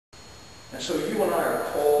And so you and I are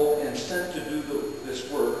called and sent to do this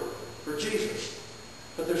work for Jesus.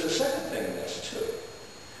 But there's a second thing in this too.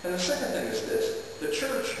 And the second thing is this. The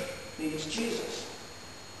church needs Jesus.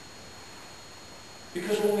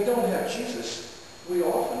 Because when we don't have Jesus, we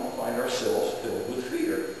often find ourselves filled with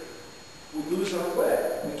fear. We lose our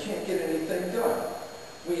way. We can't get anything done.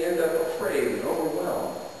 We end up afraid and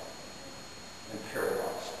overwhelmed and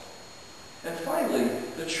paralyzed. And finally,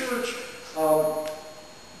 the church,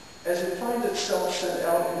 as it finds itself sent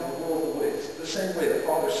out into the world the same way the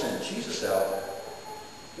Father sent Jesus out,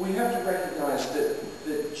 we have to recognize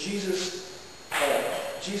that Jesus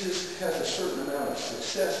has a certain amount of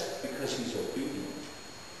success because he's obedient.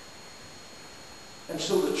 And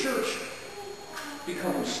so the church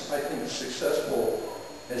becomes, I think, successful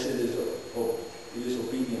as it is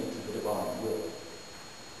obedient to the divine will.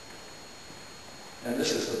 And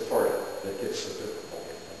this is the part that gets so difficult,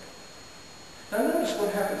 I think. Now notice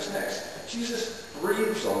what happens next. Jesus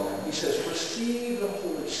breathes on them. He says, receive the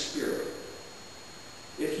Holy Spirit.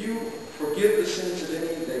 If you forgive the sins of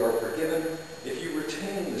any, they are forgiven. If you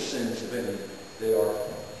retain the sins of any, they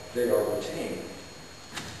are retained.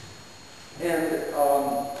 And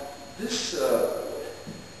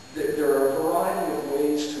there are a variety of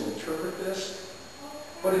ways to interpret this.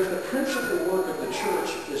 But if the principal work of the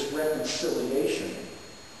church is reconciliation,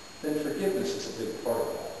 then forgiveness is a big part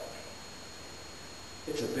of that.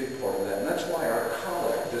 It's a big part of that. And that's why our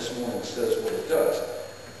collect this morning says what it does.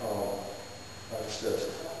 It says,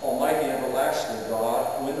 Almighty everlasting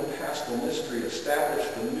God, who in the paschal mystery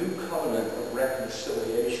established the new covenant of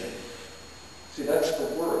reconciliation. See, that's the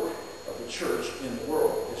work of the church in the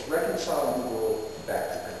world. It's reconciling the world back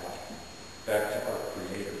to God, back to our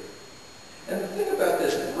Creator. And the thing about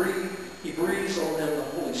this, he breathes on them the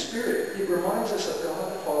Holy Spirit. It reminds us of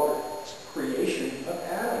God the Father's creation of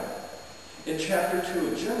Adam. In chapter 2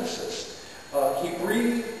 of Genesis, he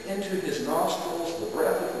breathed into his nostrils the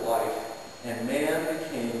breath of life, and man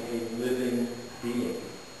became a living being.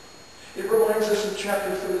 It reminds us of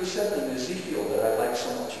chapter 37 in Ezekiel that I like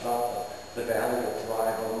so much about the valley of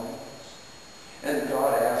dry bones. And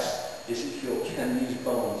God asked Ezekiel, can these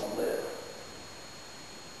bones live?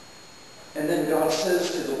 And then God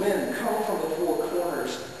says to the wind, come from the four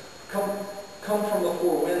corners, come from the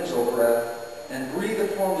four winds, O breath, and breathe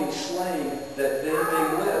upon these slain that they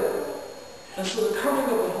may live. And so the coming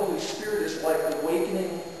of the Holy Spirit is like the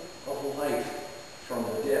awakening of life from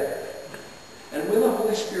the dead. And when the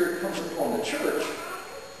Holy Spirit comes upon the church,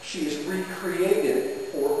 she is recreated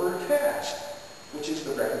for her task, which is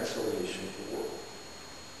the reconciliation of the world.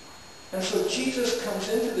 And so Jesus comes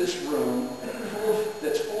into this room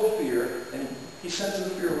that's full of fear, and he sends the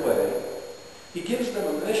fear away. He gives them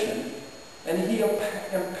a mission, and he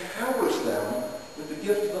empowers them with the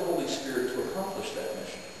gift of the Holy Spirit to accomplish that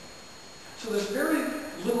mission. So this very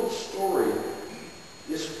little story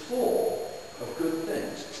is full of good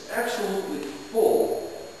things. It's absolutely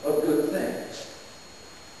full of good things.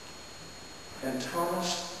 And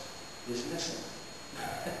Thomas is missing.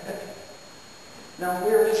 Now,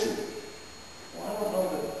 where is he? Well, I don't know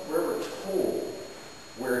that we're ever told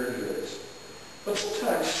where he is. But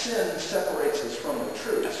sometimes sin separates us from the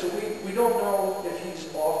truth. So we don't know if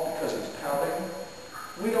he's off because he's pouting.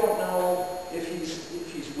 We don't know if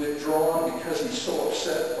he's withdrawn because he's so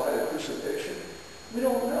upset by the crucifixion. We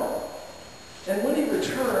don't know. And when he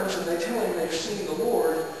returns and they tell him they've seen the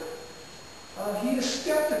Lord, he is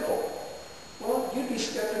skeptical. Well, you'd be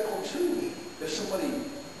skeptical too if somebody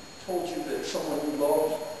told you that someone you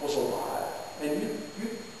loved was alive and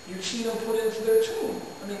you'd seen them put into their tomb.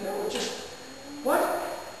 I mean, that would just, what?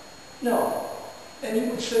 No. And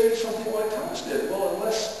you would say something like Thomas did. Well,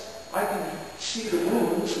 unless I can see the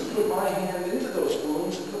wounds and put my hand into those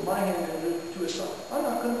wounds and put my hand into his son, I'm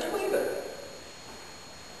not going to believe it.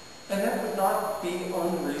 And that would not be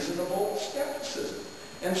unreasonable skepticism.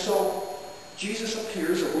 And so Jesus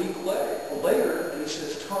appears a week later and he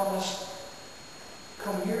says, Thomas,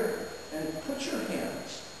 come here and put your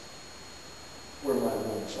hands where my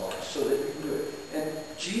wounds are so that you can do it. And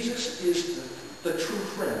Jesus is the true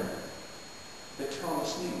friend that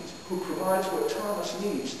Thomas needs, who provides what Thomas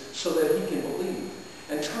needs so that he can believe.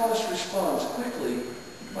 And Thomas responds quickly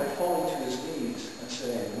by falling to his knees and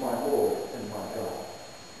saying, my Lord and my God.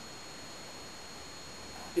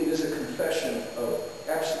 It is a confession of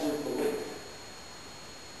absolute belief.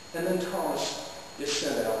 And then Thomas is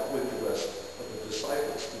sent out with the rest of the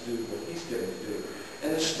disciples to do what he's given to do.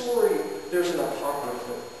 And the story, there's an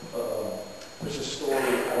apocrypha, there's a story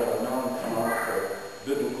out of a non-canonical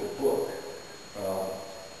biblical book.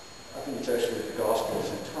 I think it's actually the Gospel of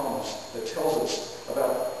St. Thomas that tells us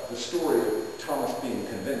about the story of Thomas being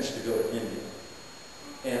convinced convinced to go to India.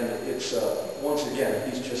 And it's, once again,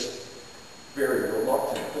 he's just very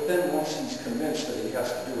reluctant. But then once he's convinced that he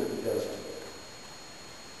has to do it, he does do it.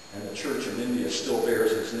 And the church in India still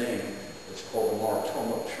bears his name. It's called the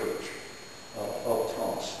Martoma Church of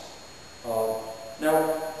Thomas.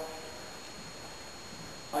 Now,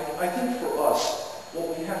 I think for us,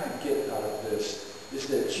 what we have to get out of this is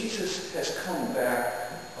that Jesus has come back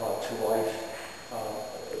to life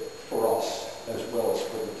for us as well as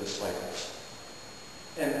for the disciples.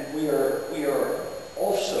 And we are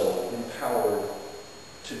also empowered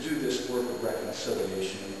to do this work of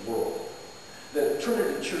reconciliation in the world. The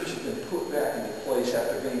Trinity Church has been put back into place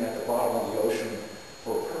after being at the bottom of the ocean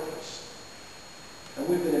for a purpose. And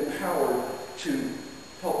we've been empowered to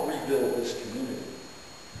help rebuild this community.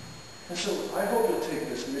 And so I hope you'll take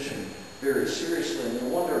this mission very seriously and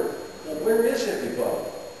you'll wonder, well, where is everybody?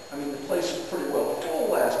 I mean, the place was pretty well full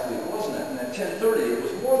last week, wasn't it? And at 10:30, it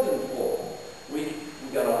was more than full. We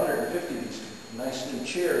got 150 of these nice new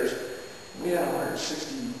chairs. We had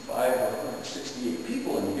 165 or 168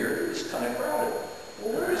 people in here. It was kind of crowded.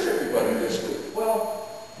 Well, where is everybody this week? Well,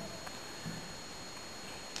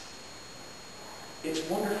 it's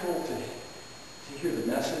wonderful to hear the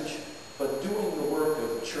message, but doing the work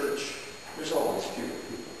of the church, there's always fewer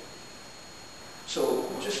people.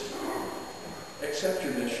 So just accept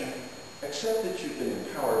your mission, accept that you've been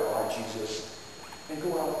empowered by Jesus, and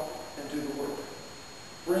go out and do the work.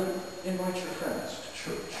 Invite your friends to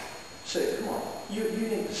church. Say, come on, you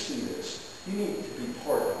need to see this. You need to be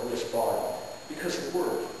part of this body, because the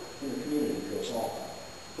work in the community goes on.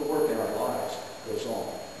 The work in our lives goes on.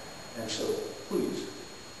 And so, please,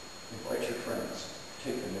 invite your friends.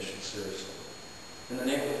 Take the mission seriously. In the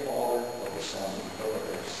name of the Father, of the Son, and of the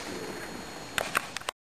Holy Spirit.